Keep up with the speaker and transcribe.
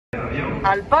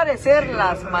Al parecer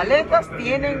las maletas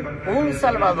tienen un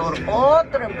salvador,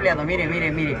 otro empleado. Mire,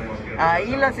 mire, mire.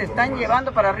 Ahí las están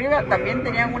llevando para arriba. También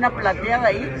tenían una plateada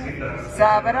ahí.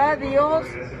 Sabrá Dios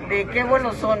de qué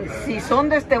vuelo son. Si son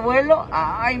de este vuelo,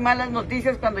 hay malas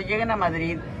noticias cuando lleguen a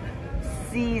Madrid.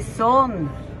 Si son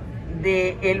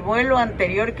del vuelo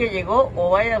anterior que llegó, o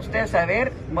vaya usted a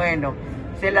saber, bueno,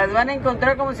 se las van a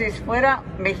encontrar como si fuera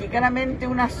mexicanamente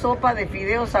una sopa de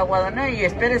fideos aguada, ¿no? Y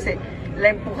espérese, la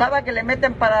empujada que le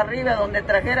meten para arriba, donde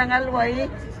trajeran algo ahí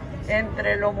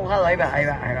entre lo mojado. Ahí va, ahí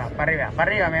va, ahí va, para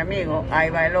arriba, mi amigo. Ahí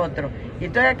va el otro. Y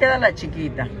todavía queda la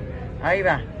chiquita. Ahí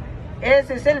va.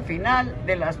 Ese es el final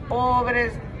de las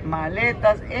pobres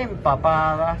maletas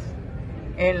empapadas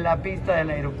en la pista del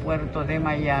aeropuerto de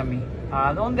Miami.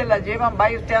 ¿A dónde las llevan?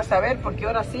 Vaya usted a saber, porque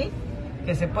ahora sí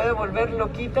que se puede volver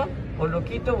loquita o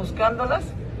loquito buscándolas,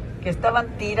 que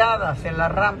estaban tiradas en la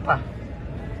rampa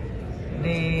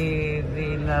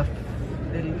del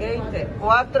gate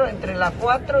 4, entre la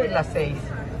 4 y la 6.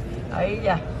 Ahí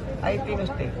ya, ahí tiene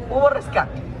usted. Hubo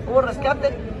rescate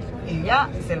y ya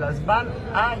se las van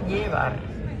a llevar.